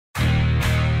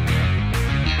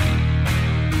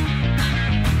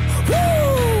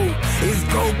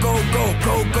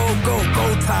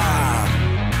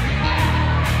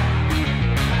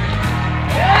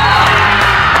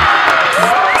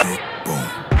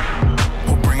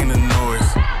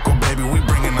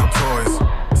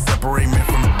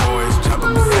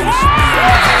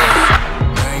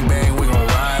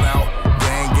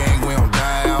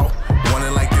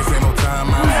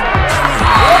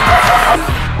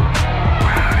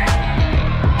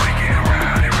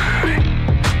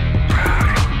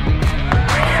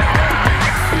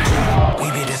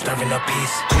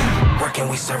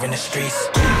serving the streets.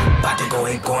 About to go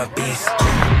ahead, going beast.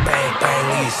 Bang, bang,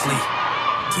 leave you sleep.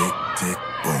 Tick, tick,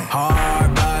 boom.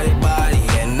 Hard body,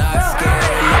 and not scared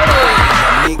of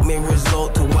nobody. You make me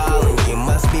resort to wildin'. You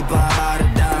must be blind by the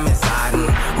diamonds. I done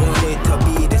want it to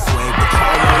be this way, but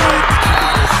y'all don't need to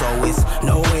try this, so it's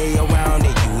no way around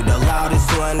it. You the loudest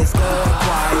one, it's good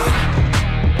quiet.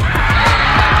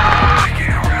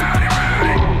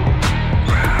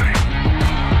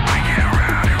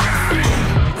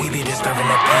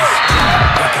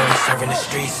 Serving the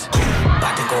streets,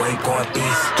 about to go ahead, going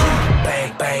beast.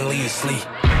 Bang, bang, leave you sleep.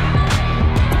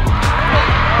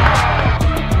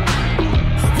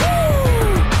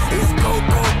 It's go,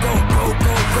 go, go, go,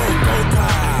 go, go, go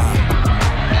time.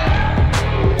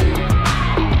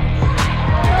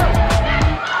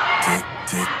 Tick,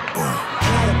 tick, boom.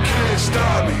 You can't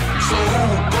stop me, so who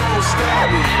gon' stop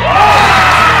me? You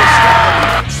can't stop me,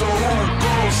 so who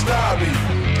gon' stop me?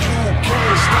 You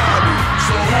can't stop me,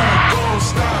 so who gon'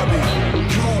 stop me?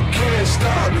 You can't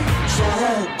stop me, so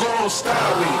who gon'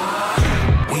 stop me?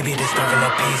 We be disturbing the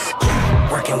peace,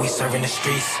 working, we serving the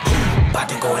streets. About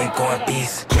to go ahead, going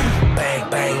beast. Bang,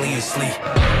 bang, leave you sleep.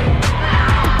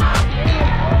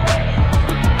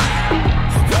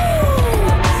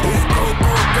 It's go,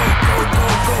 go, go, go, go,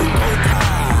 go, go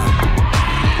time.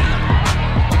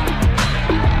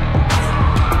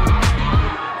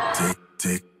 Tick,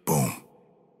 tick.